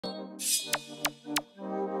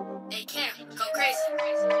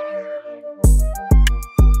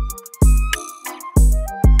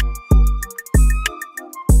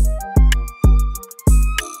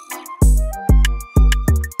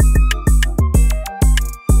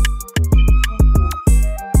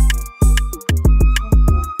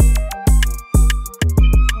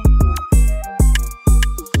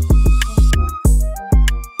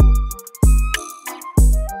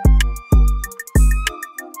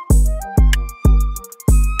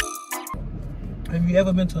Have you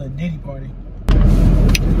ever been to a Diddy party?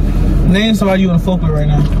 Name somebody you wanna fuck with right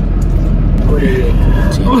now.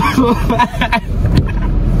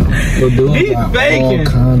 He's faking.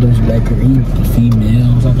 Condoms, back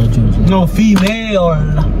females. I thought you was like... No, female or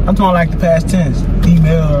I'm talking like the past tense.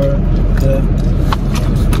 Female or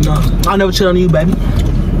no. I'll never cheat on you, baby.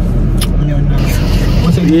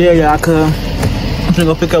 What's up? Yeah, I could. I'm gonna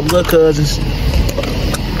go pick up little cousins.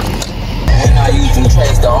 I usually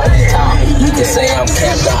trace the only time you can say I'm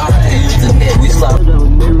capped out. We slap.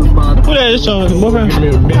 Who that is? Your boyfriend?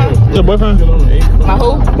 Your boyfriend? My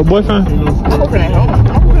who? My boyfriend? My boyfriend at home. I'm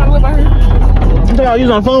trying to live out here. I thought you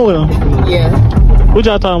was on the phone with him. Yeah. What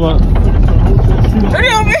y'all talking about?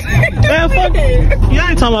 Man, fuck it. Y'all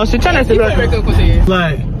ain't talking about shit. Tell that shit right.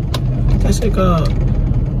 Like, that shit called.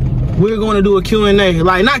 We're going to do a Q&A.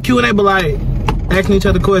 Like, not Q&A, but like, asking each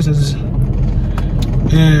other questions.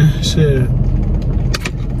 Yeah, shit.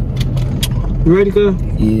 You ready, cuz?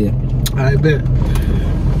 Yeah. I bet.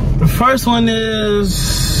 The first one is,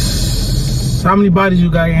 how many bodies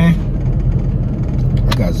you got, gang?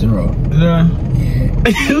 I got 0. Yeah.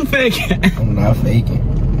 Yeah. You faking? I'm not faking.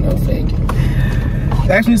 No faking.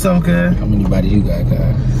 Ask me something, cuz. How many bodies you got,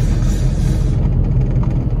 guys?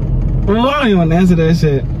 Well, I don't even want to answer that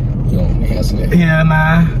shit. You don't want to answer that? Yeah,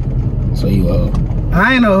 nah. So you hoe?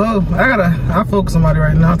 I ain't no hoe. I fuck with somebody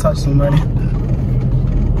right now. I'll talk to somebody.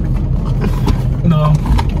 No.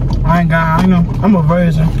 I know. I'm a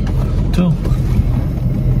virgin, too.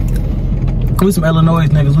 We some Illinois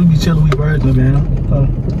niggas. We be chillin', we virgins, man. So,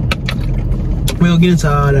 we don't get into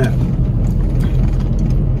all that.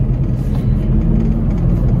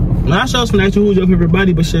 I show some ask you who's your favorite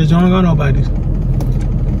body, but shit, you don't got nobody.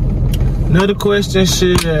 Another question,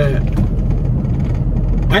 shit.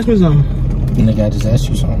 Ask me something. Nigga, I just asked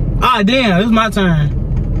you something. Ah, damn, it's my turn.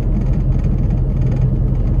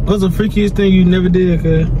 What's the freakiest thing you never did,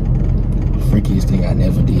 cuz? Freakiest thing I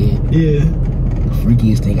never did? Yeah. The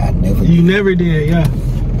freakiest thing I never did? You never did, yeah.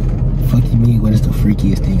 Fuck you mean, what is the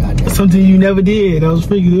freakiest thing I never did? Something you never did. That was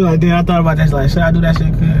freaky. Like, damn, I thought about that. Like, should I do that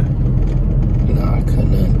shit, cuz? Nah, I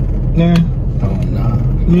couldn't. Nah. Oh, nah.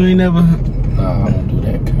 You ain't never... Nah, I don't do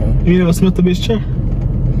that, cuz. You never smelled the bitch chair?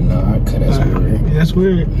 Nah, cuz, that's weird. Yeah, that's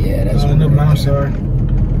weird. Yeah, that's weird. Never mind, I'm sorry.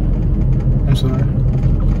 I'm sorry.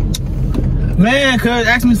 Man, cuz,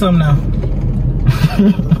 ask me something now.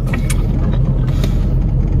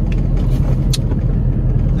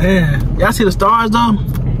 Man, y'all see the stars though?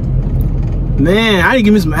 Man, I need to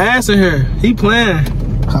give me some ass in here. He playing.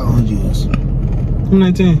 How old you is? I'm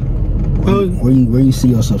 19. Where you see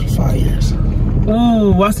yourself in 5 years?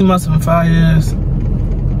 Ooh, I see myself in 5 years.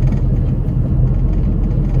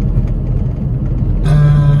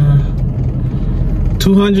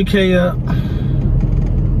 200K up.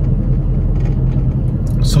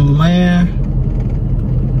 Some land.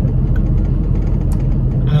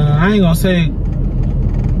 I ain't gonna say.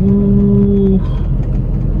 Ooh.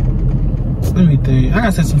 Let me think. I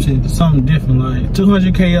gotta say some shit, something different. Like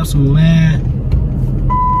 200K up, some land.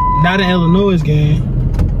 Not in Illinois game.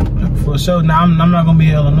 For sure. Now I'm not gonna be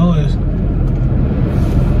in Illinois.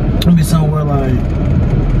 I'm gonna be somewhere like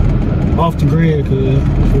off the grid, cause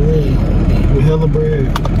for real, with hella bread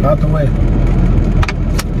out the way.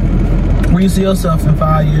 Where you see yourself in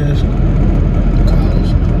 5 years?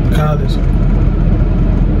 College.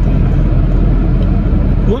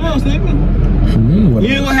 What else, nigga? For me, what You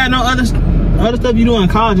ain't gonna have no other stuff you do in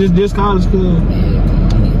college. It's just college, cause yeah, I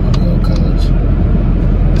don't even want to go to college.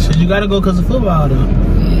 shit, you gotta go cause of football though.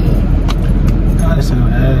 Yeah. College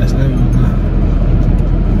sound ass. I ain't gonna lie.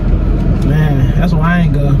 Man, that's why I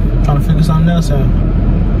ain't go. Trying to figure something else out.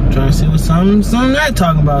 Trying to see what something that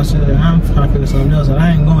talking about shit. I'm trying to figure something else out.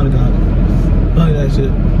 I ain't going to college. Look at that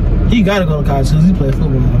shit. He gotta go to college because he play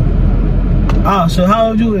football. Oh, so how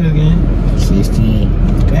old you is again? 16.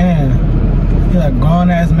 Damn. You're a grown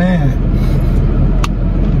ass man.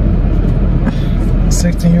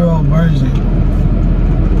 16-year-old virgin.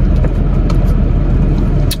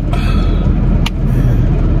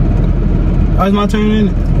 Oh, it's my turn, ain't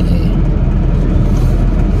it?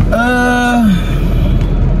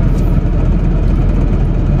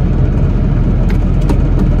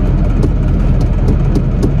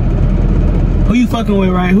 fucking with,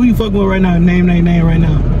 right? Who you fucking with right now? Name right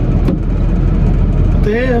now. What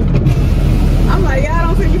the hell? I'm like, y'all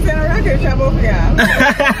don't think you sound right here, chop over y'all.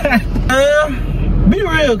 Be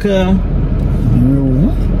real, cuz. You real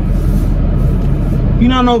what? You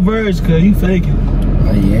not no Verge, cuz. You faking. I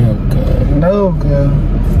am, cuz. No, cuz.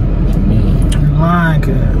 You lying,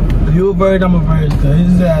 cuz. If you a Verge, I'm a Verge, cuz.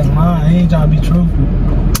 His ass lying. He ain't trying to be truthful.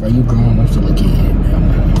 Bro, you grown. I'm still a kid, man. I'm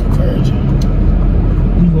not a virgin.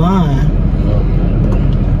 You lying. No,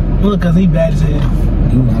 man, Look, cuz he bad as hell.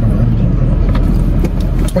 bro. You not a virgin, bro.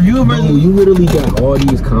 Are you a Verge? No, you literally got all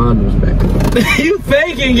these condoms back there. You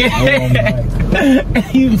faking, yeah.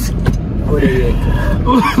 You... What is it?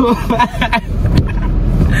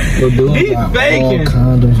 Yo, dude, He got faking. all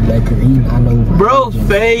condoms back there. He not no virgin. Bro,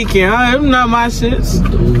 faking. I'm not my shits.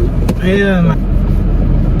 Dude. Yeah, man.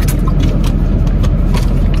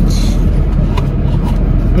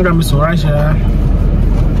 I got me some rice, y'all.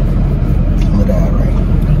 Look at that, right?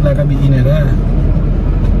 Like I be eating that.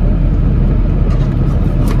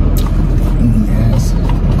 Yes.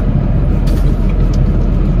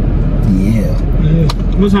 Yeah.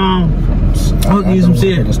 What time? I'll give you some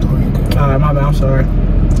shit. Alright, my bad. I'm sorry.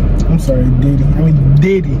 I'm sorry, Diddy.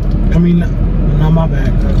 I mean, not my bad.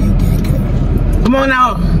 Come on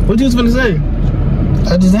now. What you was finna say?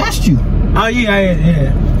 I just asked you. Oh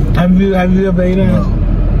yeah. Have you ever eaten that? No.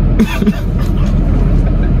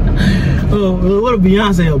 Oh, what a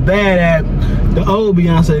Beyonce, a bad ass, the old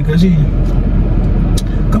Beyonce, cause she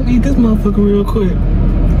come eat this motherfucker real quick.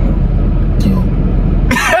 Yo.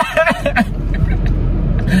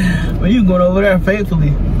 Well, you going over there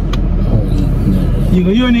faithfully. You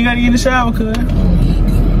ain't even gotta get in the shower, cuz.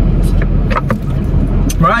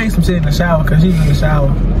 Bro, I ate some shit in the shower, cause she's in the shower.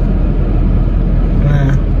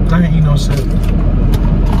 Man, I ain't eat no shit.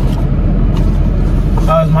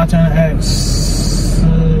 Oh, it's my turn to ask.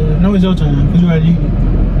 No, it's your turn. Cause you already eat.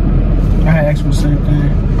 I had asked for the same thing.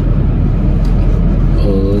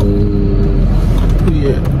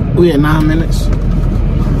 We at 9 minutes.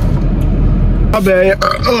 My bad.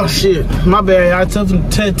 Oh shit. My bad. I tough for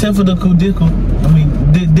the kudiku. I mean,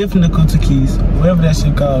 different the kutakis. Whatever that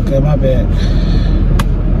shit called. Okay, my bad.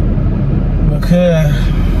 Because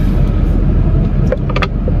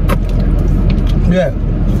yeah,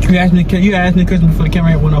 you asked me a question before the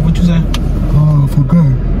camera went off. What you say? Oh, I forgot.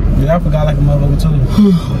 Yeah, I forgot like a motherfucker too.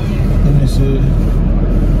 Let me see.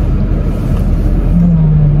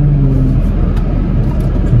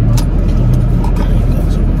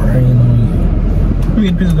 Got some brain on you. Let me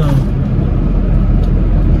get the pizza done.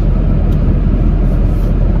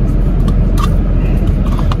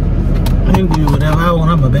 I can do whatever I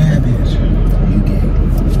want. I'm a bad bitch. You get.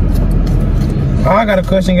 Oh, I got a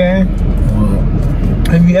question, gang. What?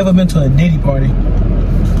 Have you ever been to a Diddy party?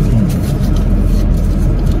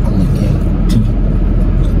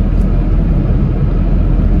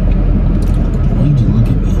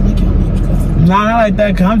 Nah, not like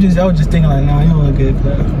that, cause I was just thinking like, nah, you don't look good,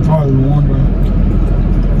 cuz. I'm probably wondering.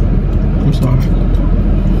 I'm sorry.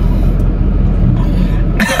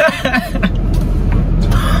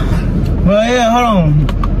 Well, yeah, hold on.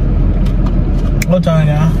 What time,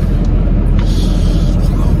 y'all?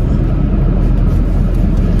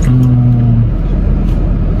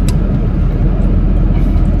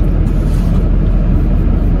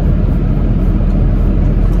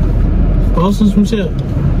 Posting some shit.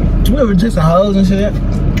 We were just a hoes and shit.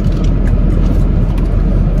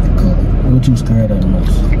 What you scared of the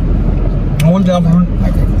most? One job, yeah,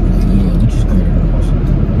 what you scared of the most?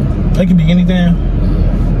 It could be anything.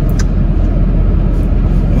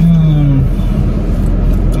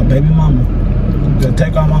 A baby mama. Gonna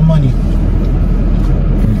take all my money.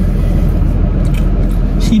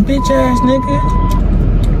 She bitch ass nigga.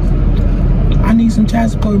 I need some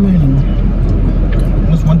child support money.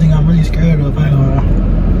 That's one thing I'm really scared of. I ain't gonna lie.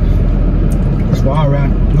 That's why I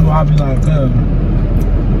rap. That's why I be like,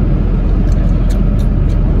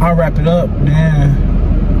 I'll wrap it up, man.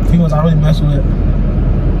 Females I really mess with,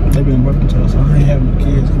 they been working to us, so I ain't having no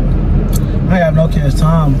kids. I have no kids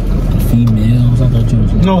time. Females? I thought you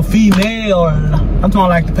was like... No, female, or I'm talking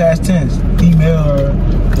like the past tense. Female, or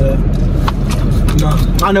no,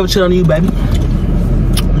 I never chill on you, baby.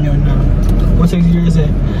 No. What 6 years is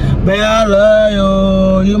it? Baby, I love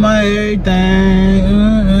you. You my everything.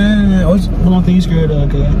 What one thing you scared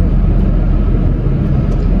of, okay?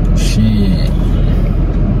 Shit.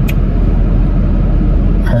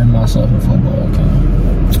 Hurt myself in football, okay?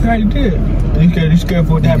 You already did. You scared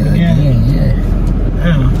for it to happen again? Yeah.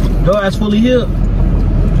 Damn. Your ass fully healed.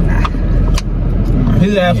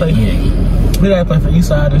 His ass play for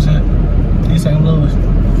Eastside and shit. East St. Louis.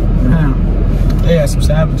 Damn. They had some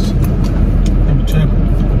savages. They be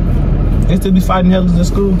They still be fighting hellers at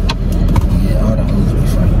school. Yeah, all the hoes be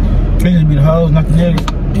fighting. They just be the hoes, not the niggas.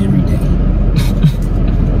 Every day.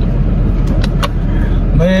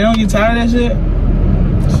 But they don't get tired of that shit.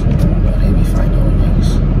 But they be fighting over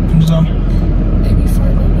niggas. So, They be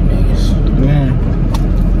fighting over niggas. man.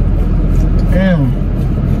 Damn.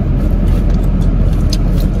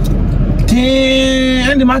 Damn.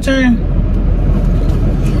 Andy, my turn.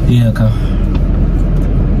 Yeah, come.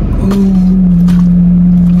 Ooh.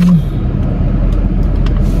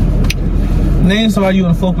 Name somebody you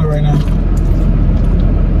wanna fuck with right now.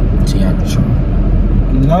 Tiana Trump.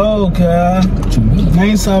 No, cuz. What you mean?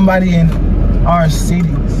 Name somebody in our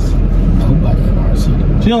cities. Nobody in our city.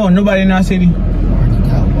 You don't want nobody in our city. Already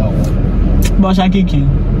got one. About Shankiki.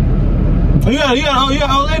 Oh, you got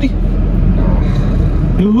old lady?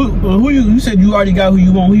 Who you said you already got who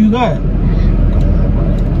you want. Who you got? They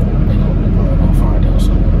gonna find out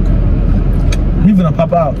something. You gonna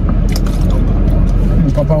pop out.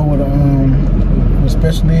 You pop out with a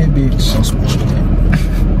special ed bitch. So special.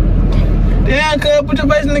 Damn, cuz, put your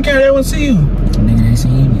face in the camera. They wanna see you. Nigga ain't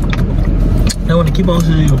seen me. They wanna keep on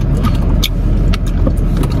seeing you.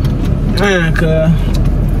 Man, cuz.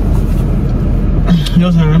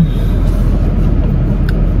 Your turn.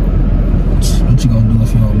 What you gonna do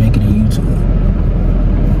if you don't make it on YouTube?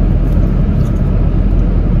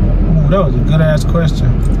 Ooh, that was a good ass question.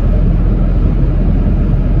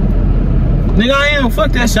 Nigga, I am.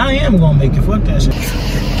 Fuck that shit. I am gonna make it. Fuck that shit.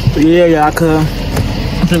 But yeah, y'all, cuz.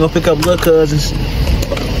 I'm gonna go pick up little cousins.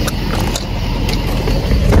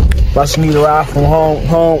 But she need a ride from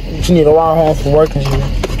home. She need a ride home from work and shit.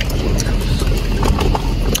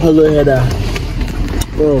 Her little head out.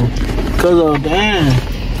 Bro. Cuz, damn.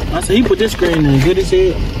 I said, he put this screen in. Good as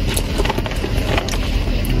hell.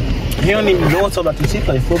 He don't even know what's up about this. He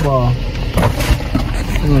play football.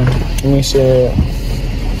 Let me see.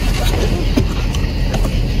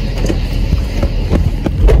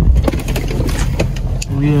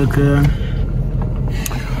 Yeah, cuz.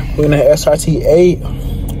 We're gonna have SRT 8.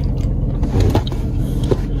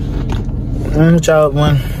 Y'all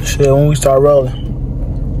when we start rolling.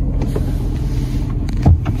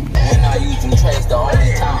 When I use them trays the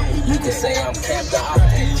only time, you can say I'm capped, I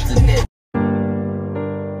have to use the net.